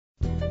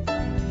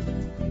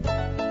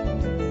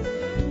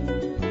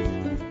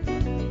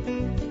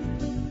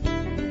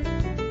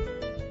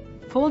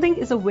Folding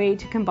is a way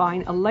to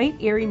combine a light,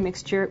 airy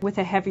mixture with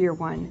a heavier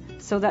one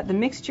so that the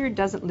mixture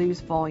doesn't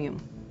lose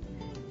volume.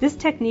 This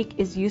technique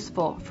is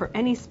useful for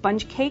any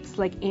sponge cakes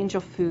like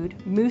angel food,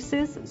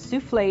 mousses,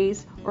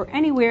 soufflés, or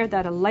anywhere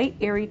that a light,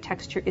 airy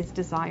texture is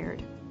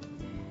desired.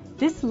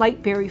 This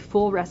light berry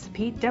fool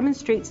recipe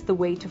demonstrates the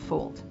way to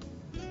fold.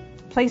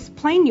 Place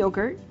plain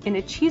yogurt in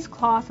a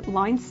cheesecloth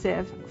lined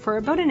sieve for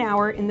about an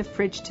hour in the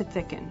fridge to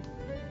thicken.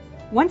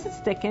 Once it's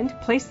thickened,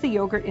 place the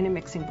yogurt in a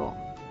mixing bowl.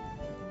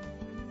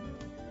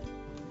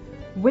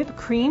 Whip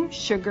cream,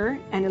 sugar,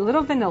 and a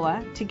little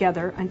vanilla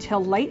together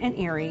until light and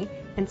airy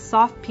and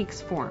soft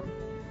peaks form.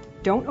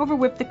 Don't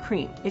overwhip the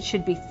cream. It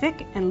should be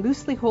thick and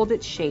loosely hold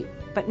its shape,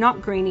 but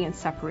not grainy and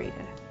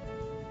separated.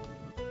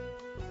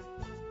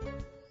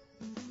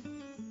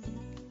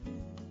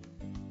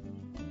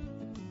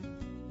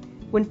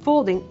 When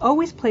folding,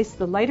 always place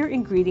the lighter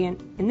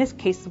ingredient, in this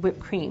case the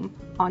whipped cream,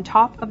 on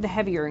top of the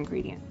heavier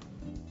ingredient.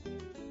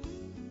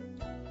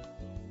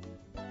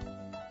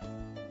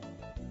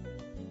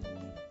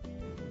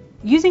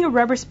 Using a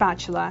rubber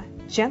spatula,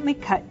 gently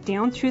cut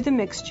down through the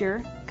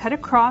mixture, cut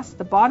across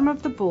the bottom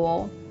of the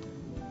bowl,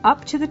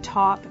 up to the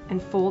top,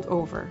 and fold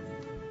over.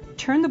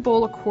 Turn the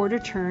bowl a quarter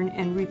turn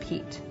and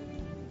repeat.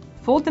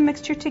 Fold the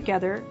mixture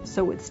together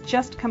so it's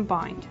just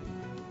combined.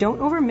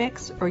 Don't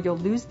overmix or you'll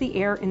lose the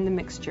air in the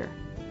mixture.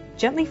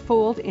 Gently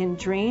fold in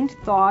drained,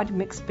 thawed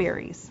mixed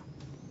berries.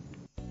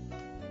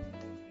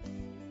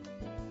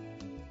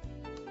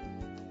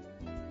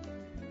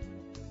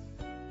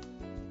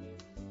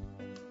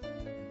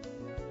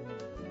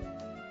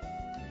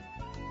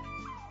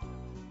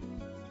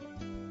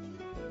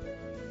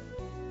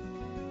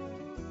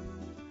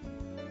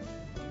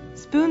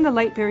 Spoon the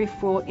light berry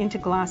fool into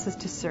glasses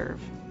to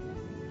serve.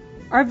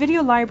 Our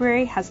video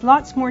library has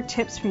lots more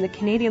tips from the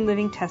Canadian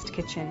Living Test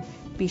Kitchen.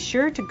 Be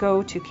sure to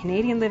go to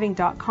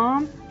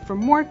canadianliving.com for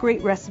more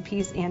great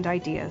recipes and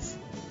ideas.